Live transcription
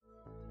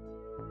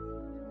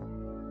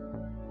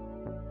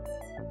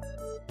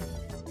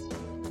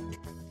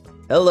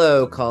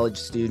Hello, college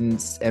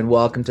students, and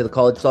welcome to the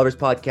College Solvers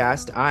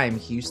Podcast. I'm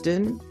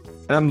Houston.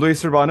 And I'm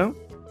Luis Urbano.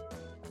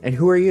 And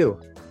who are you?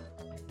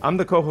 I'm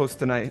the co-host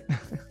tonight.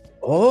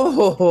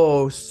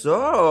 Oh,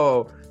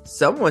 so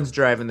someone's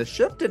driving the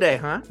ship today,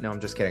 huh? No,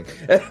 I'm just kidding.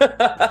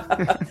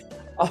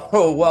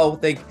 Oh, well,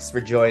 thanks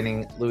for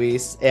joining,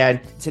 Luis. And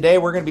today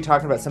we're going to be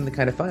talking about something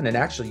kind of fun. And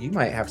actually, you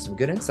might have some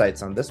good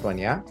insights on this one,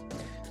 yeah?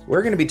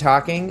 We're going to be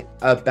talking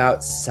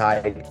about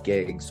side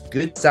gigs,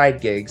 good side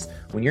gigs.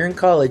 When you're in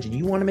college and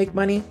you want to make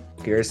money,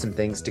 here are some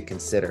things to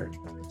consider.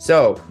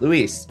 So,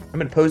 Luis, I'm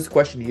going to pose the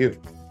question to you.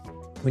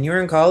 When you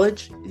were in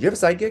college, did you have a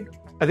side gig?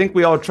 I think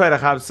we all try to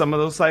have some of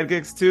those side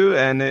gigs too,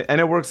 and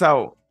it works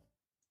out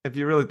if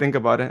you really think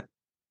about it.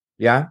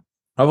 Yeah,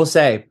 I will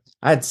say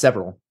I had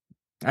several.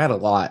 I had a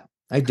lot.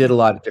 I did a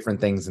lot of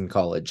different things in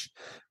college,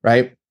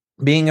 right?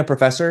 Being a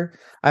professor,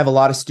 I have a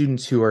lot of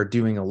students who are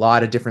doing a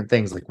lot of different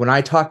things. Like when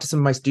I talk to some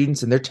of my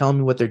students and they're telling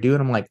me what they're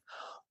doing, I'm like,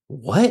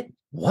 what?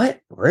 What?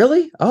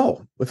 Really?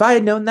 Oh, if I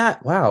had known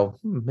that, wow,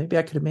 maybe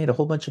I could have made a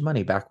whole bunch of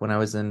money back when I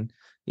was in,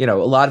 a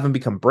lot of them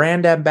become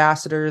brand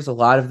ambassadors. A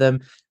lot of them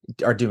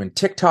are doing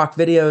TikTok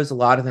videos. A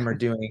lot of them are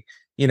doing,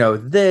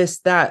 this,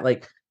 that,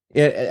 like,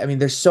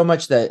 there's so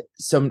much that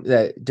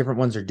different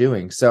ones are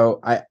doing. So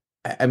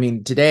I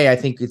mean, today I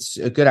think it's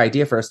a good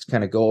idea for us to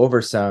kind of go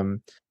over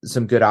some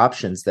good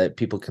options that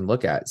people can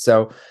look at.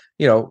 So,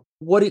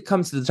 what it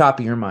comes to the top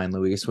of your mind,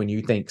 Luis, when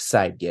you think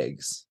side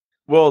gigs?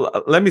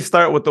 Well, let me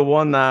start with the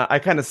one that I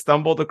kind of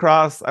stumbled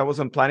across. I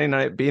wasn't planning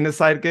on it being a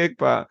side gig,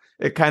 but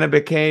it kind of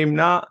became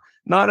not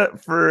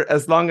for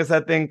as long as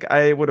I think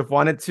I would have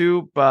wanted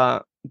to,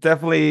 but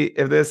definitely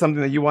if there's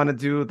something that you want to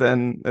do,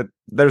 then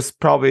there's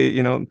probably,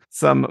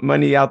 some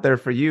money out there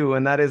for you.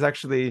 And that is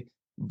actually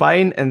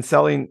buying and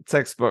selling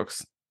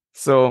textbooks.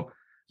 So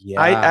yeah.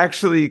 I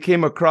actually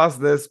came across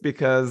this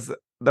because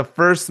the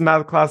first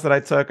math class that I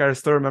took, I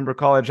still remember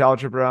college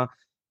algebra,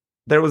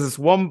 there was this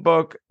one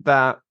book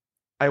that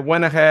I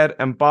went ahead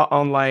and bought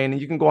online.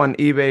 You can go on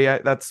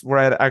eBay. That's where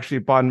I actually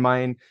bought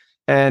mine.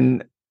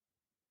 And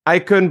I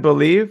couldn't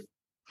believe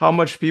how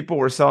much people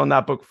were selling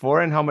that book for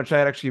and how much I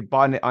had actually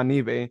bought it on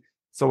eBay.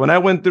 So when I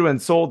went through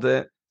and sold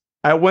it,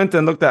 I went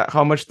and looked at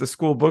how much the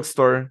school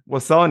bookstore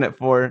was selling it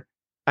for.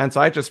 And so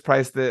I just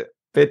priced it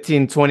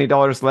 $15,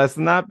 $20 less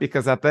than that,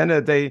 because at the end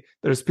of the day,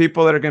 there's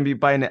people that are going to be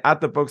buying it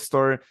at the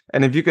bookstore.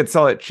 And if you could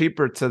sell it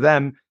cheaper to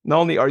them, not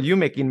only are you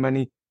making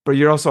money, but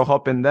you're also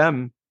helping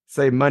them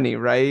save money,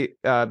 right?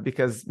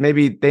 Because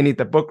maybe they need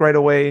the book right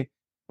away.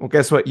 Well,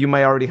 guess what? You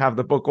might already have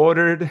the book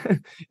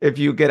ordered. If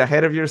you get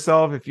ahead of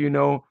yourself, if you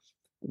know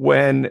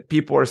when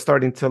people are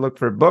starting to look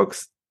for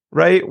books,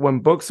 right? When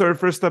books are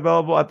first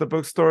available at the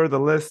bookstore, the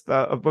list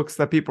of books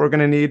that people are going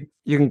to need,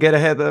 you can get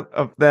ahead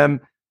of them,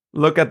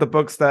 look at the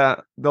books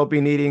that they'll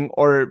be needing,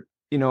 or,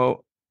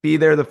 be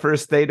there the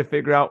first day to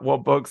figure out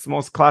what books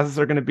most classes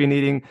are going to be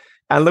needing,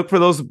 and look for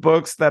those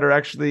books that are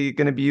actually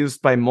going to be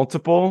used by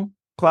multiple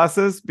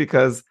classes.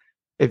 Because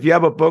if you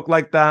have a book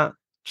like that,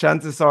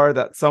 chances are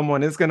that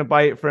someone is going to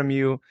buy it from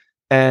you.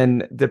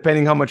 And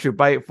depending how much you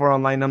buy it for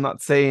online, I'm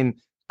not saying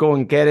go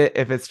and get it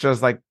if it's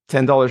just like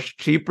 $10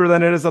 cheaper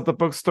than it is at the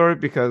bookstore,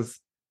 because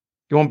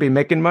you won't be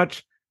making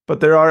much. But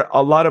there are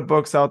a lot of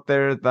books out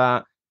there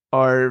that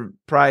are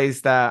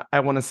priced at, I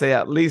want to say,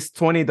 at least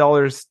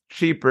 $20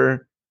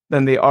 cheaper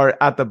than they are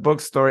at the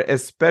bookstore,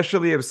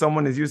 especially if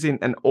someone is using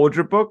an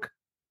older book,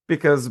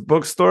 because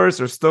bookstores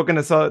are still going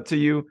to sell it to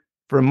you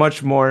for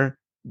much more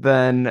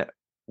than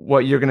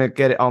what you're going to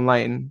get it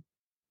online.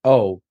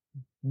 Oh,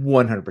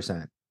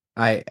 100%.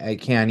 I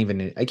can't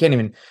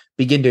even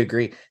begin to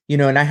agree.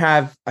 And I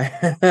have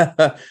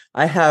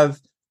I have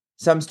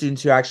some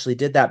students who actually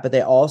did that, but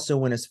they also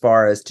went as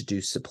far as to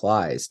do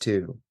supplies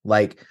too.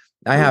 Like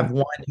I have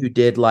one who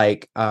did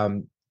like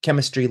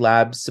chemistry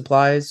lab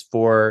supplies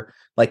for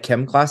like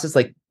chem classes.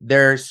 Like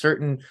there are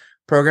certain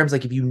programs,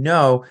 like if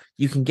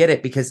you can get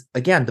it, because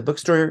again, the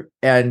bookstore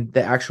and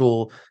the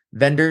actual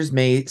vendors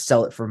may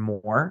sell it for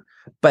more.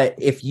 But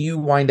if you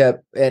wind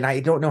up, and I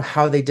don't know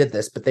how they did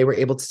this, but they were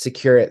able to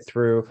secure it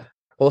through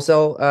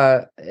wholesale.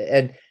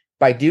 And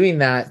by doing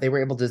that, they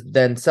were able to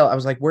then sell. I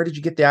was like, where did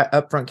you get the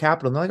upfront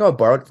capital? And they're like, oh, I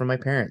borrowed it from my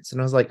parents.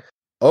 And I was like,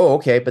 oh,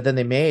 okay. But then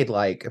they made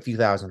like a few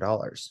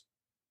 $1,000s.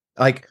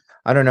 Like,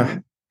 I don't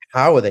know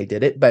how they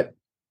did it, but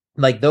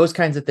like those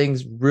kinds of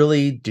things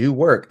really do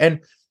work.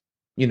 And,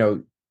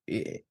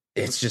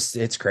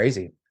 it's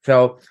crazy.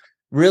 So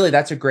really,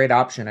 that's a great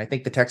option. I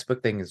think the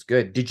textbook thing is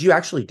good. Did you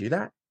actually do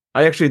that?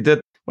 I actually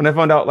did. When I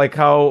found out like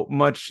how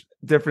much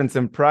difference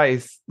in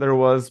price there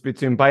was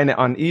between buying it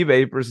on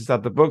eBay versus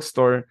at the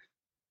bookstore,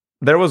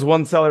 there was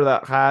one seller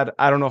that had,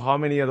 I don't know how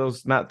many of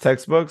those math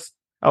textbooks.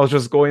 I was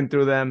just going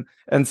through them.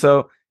 And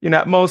so,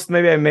 at most,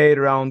 maybe I made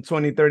around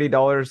 $20,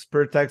 $30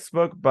 per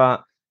textbook,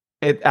 but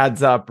it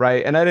adds up,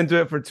 right? And I didn't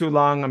do it for too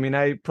long. I mean,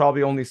 I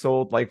probably only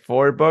sold like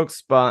 4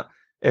 books, but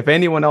if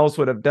anyone else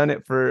would have done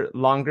it for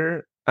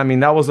longer, I mean,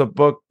 that was a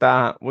book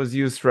that was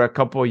used for a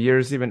couple of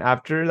years even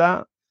after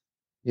that.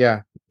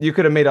 Yeah. You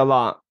could have made a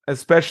lot,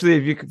 especially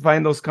if you could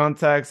find those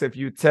contacts. If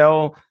you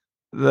tell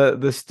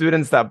the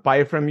students that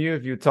buy from you,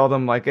 if you tell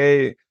them like,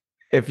 hey,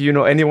 if you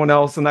know anyone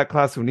else in that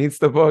class who needs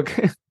the book,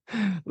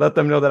 let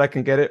them know that I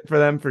can get it for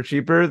them for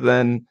cheaper,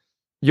 then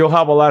you'll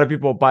have a lot of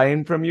people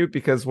buying from you.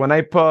 Because when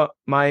I put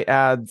my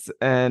ads,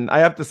 and I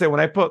have to say, when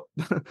I put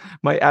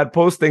my ad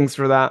postings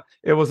for that,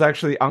 it was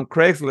actually on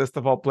Craigslist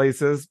of all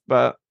places.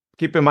 But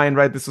keep in mind,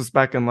 right, this was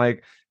back in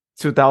like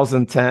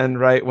 2010,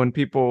 right, when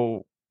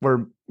people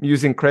were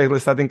using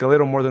Craigslist, I think a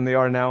little more than they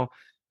are now.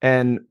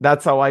 And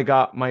that's how I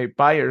got my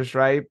buyers,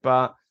 right?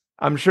 But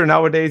I'm sure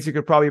nowadays you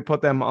could probably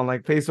put them on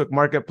like Facebook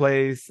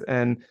Marketplace,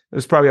 and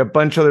there's probably a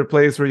bunch of other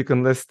places where you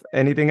can list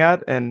anything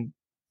at, and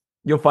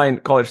you'll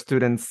find college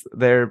students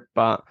there.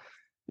 But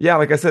yeah,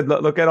 like I said,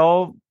 look at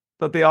all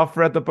that they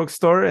offer at the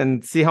bookstore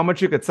and see how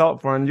much you could sell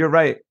it for. And you're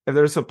right, if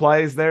there's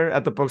supplies there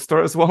at the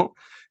bookstore as well,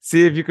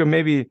 see if you can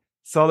maybe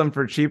sell them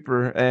for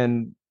cheaper,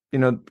 and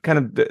kind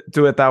of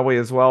do it that way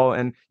as well.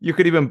 And you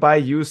could even buy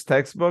used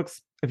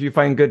textbooks if you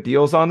find good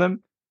deals on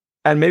them,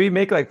 and maybe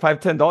make like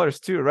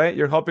 $5-10 too, right?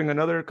 You're helping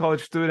another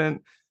college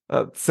student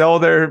sell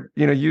their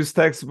used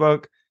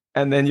textbook,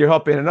 and then you're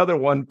helping another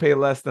one pay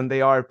less than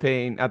they are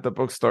paying at the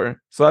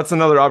bookstore. So that's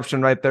another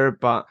option right there.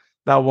 But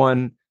that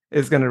one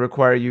is going to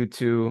require you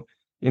to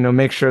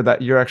make sure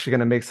that you're actually going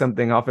to make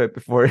something off it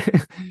before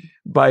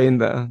buying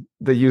the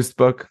used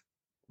book.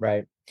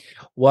 Right.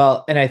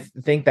 Well, and I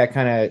think that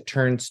kind of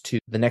turns to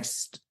the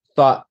next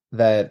thought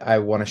that I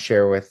want to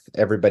share with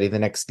everybody, the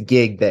next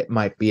gig that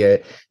might be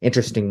a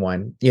interesting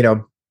one.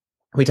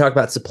 We talk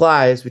about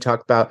supplies, we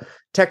talk about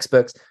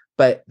textbooks,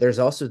 but there's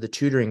also the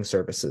tutoring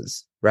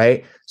services,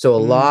 right? So a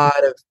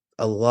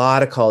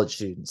lot of college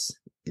students,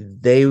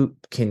 they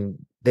can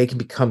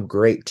become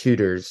great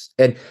tutors.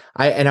 And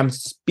I'm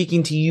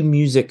speaking to you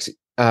music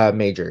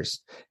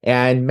majors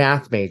and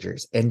math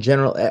majors and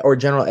general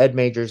ed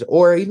majors,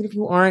 or even if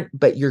you aren't,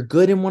 but you're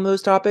good in one of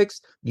those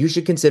topics, you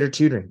should consider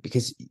tutoring,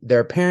 because there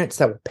are parents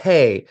that will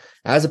pay,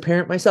 as a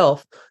parent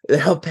myself,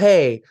 they'll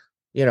pay,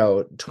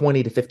 $20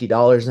 to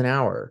 $50 an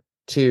hour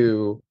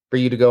for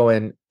you to go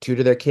and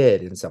tutor their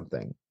kid in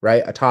something,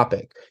 right? A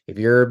topic. If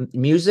you're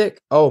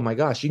music, oh my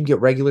gosh, you can get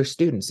regular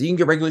students. You can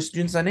get regular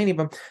students on any of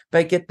them,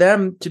 but get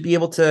them to be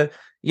able to,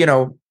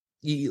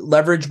 you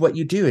leverage what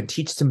you do and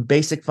teach some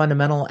basic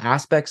fundamental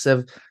aspects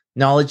of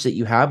knowledge that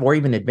you have, or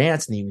even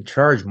advanced, and you can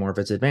charge more if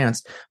it's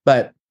advanced.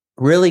 But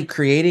really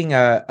creating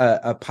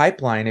a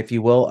pipeline, if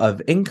you will,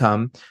 of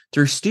income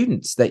through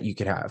students that you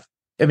could have.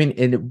 I mean,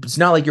 and it's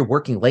not like you're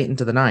working late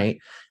into the night.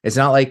 It's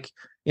not like,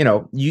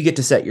 you get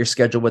to set your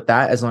schedule with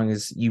that, as long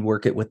as you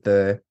work it with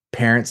the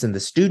parents and the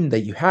student that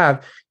you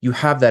have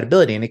that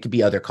ability. And it could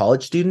be other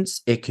college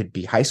students, it could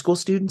be high school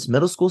students,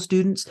 middle school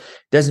students,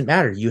 doesn't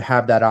matter. You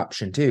have that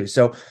option too.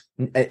 So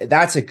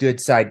that's a good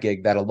side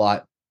gig that a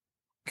lot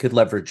could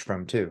leverage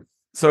from too.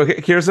 So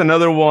here's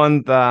another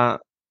one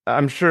that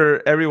I'm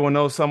sure everyone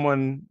knows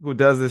someone who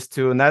does this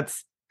too, and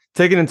that's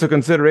taking into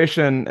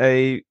consideration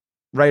a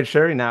ride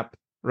sharing app,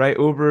 right?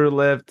 Uber,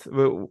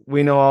 Lyft,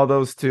 we know all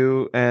those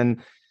too.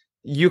 And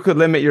you could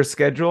limit your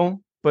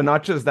schedule, but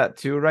not just that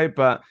too, right?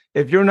 But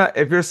if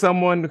you're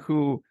someone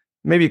who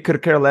maybe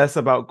could care less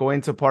about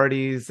going to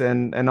parties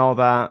and all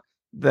that,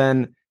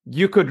 then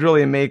you could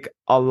really make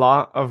a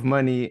lot of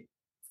money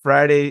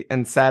Friday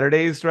and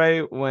Saturdays,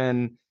 right?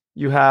 When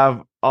you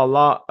have a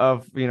lot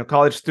of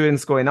college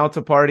students going out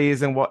to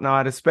parties and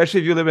whatnot, especially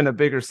if you live in a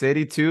bigger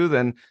city too,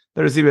 then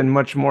there's even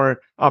much more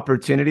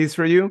opportunities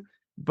for you.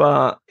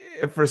 But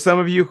for some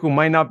of you who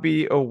might not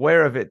be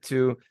aware of it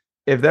too,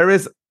 if there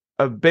is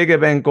a big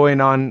event going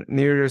on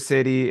near your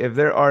city, if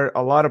there are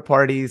a lot of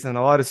parties and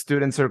a lot of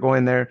students are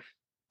going there,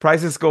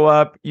 prices go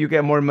up, you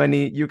get more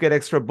money, you get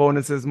extra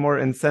bonuses, more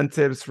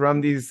incentives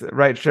from these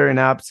ride sharing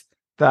apps,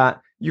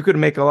 that you could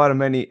make a lot of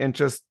money in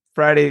just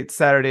Friday,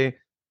 Saturday,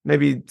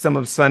 maybe some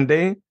of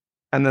Sunday,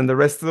 and then the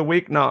rest of the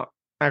week not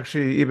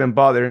actually even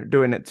bother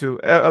doing it too,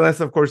 unless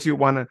of course you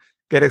want to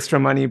get extra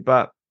money.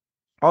 But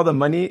all the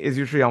money is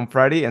usually on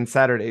Friday and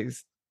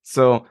Saturdays.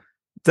 So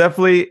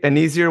definitely an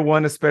easier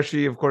one,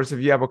 especially of course if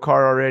you have a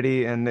car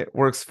already and it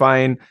works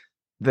fine,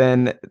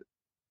 then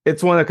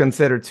it's one to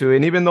consider too.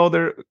 And even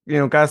though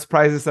gas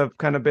prices have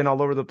kind of been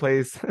all over the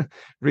place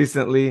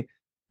recently,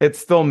 it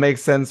still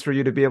makes sense for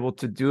you to be able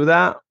to do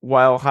that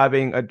while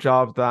having a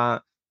job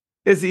that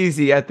is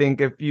easy, I think,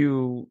 if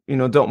you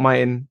don't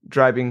mind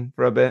driving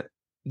for a bit.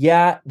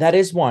 Yeah, that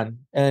is one.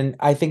 And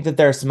I think that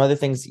there are some other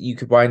things that you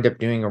could wind up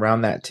doing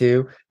around that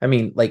too. I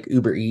mean, like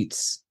Uber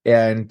Eats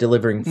and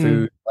delivering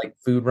food, like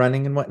food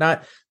running and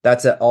whatnot.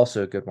 That's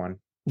also a good one.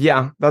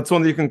 Yeah, that's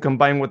one that you can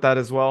combine with that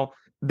as well.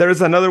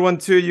 There's another one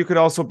too. You could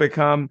also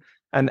become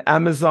an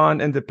Amazon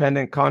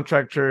independent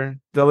contractor,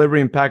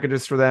 delivering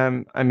packages for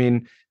them. I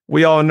mean,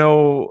 we all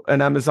know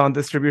an Amazon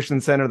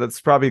distribution center that's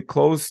probably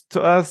close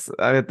to us.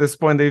 At this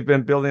point, they've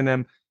been building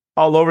them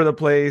all over the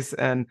place.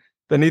 And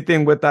the neat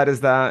thing with that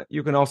is that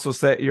you can also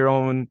set your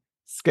own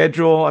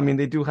schedule. I mean,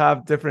 they do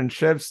have different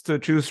shifts to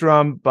choose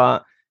from,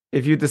 but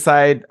if you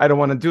decide, I don't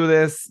want to do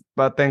this,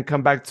 but then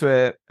come back to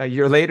it a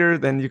year later,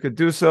 then you could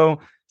do so.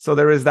 So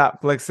there is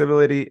that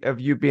flexibility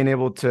of you being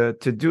able to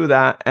do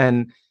that.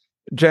 And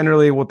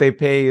generally what they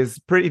pay is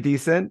pretty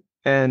decent.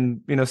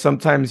 And,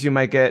 sometimes you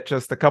might get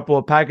just a couple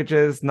of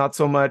packages, not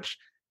so much,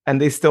 and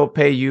they still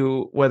pay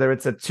you, whether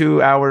it's a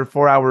 2 hour,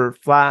 4 hour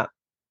flat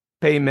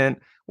payment,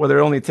 whether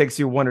it only takes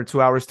you 1 or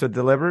 2 hours to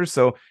deliver.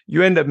 So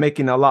you end up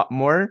making a lot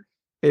more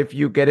if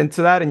you get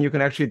into that and you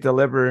can actually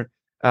deliver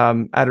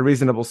at a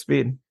reasonable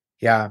speed.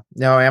 Yeah,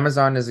 no,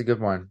 Amazon is a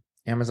good one.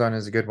 Amazon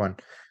is a good one.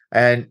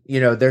 And,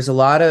 there's a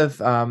lot of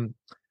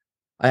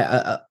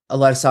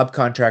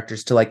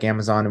subcontractors to like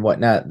Amazon and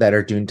whatnot that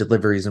are doing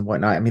deliveries and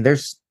whatnot. I mean,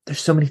 there's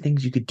so many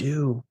things you could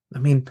do. I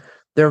mean,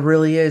 there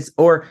really is.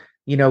 Or,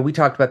 we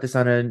talked about this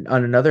on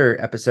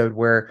another episode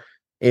where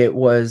it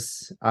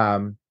was,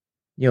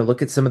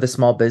 look at some of the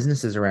small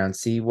businesses around,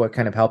 see what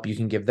kind of help you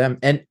can give them.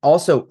 And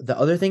also the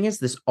other thing is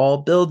this all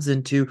builds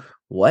into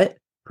what?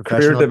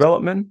 Career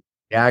development.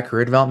 Yeah,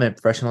 career development,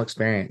 professional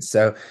experience.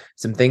 So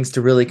some things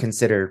to really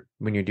consider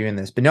when you're doing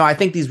this. But no, I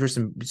think these were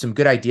some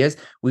good ideas.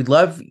 We'd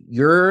love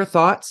your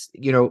thoughts.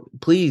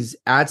 Please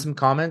add some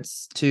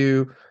comments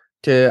to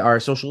our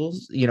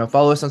socials.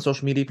 Follow us on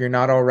social media if you're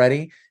not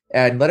already,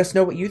 and let us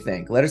know what you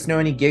think. Let us know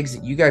any gigs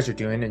that you guys are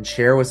doing and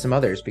share with some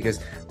others, because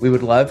we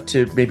would love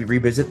to maybe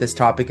revisit this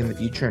topic in the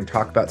future and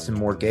talk about some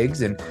more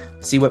gigs and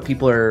see what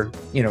people are,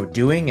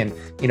 doing, and,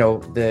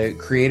 the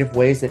creative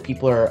ways that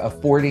people are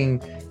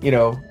affording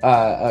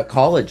a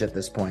college at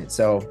this point.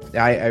 So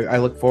I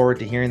look forward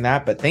to hearing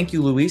that. But thank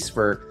you, Luis,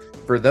 for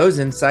those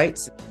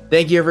insights.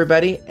 Thank you,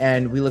 everybody.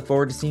 And we look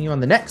forward to seeing you on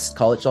the next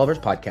College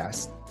Solvers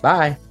podcast.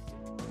 Bye.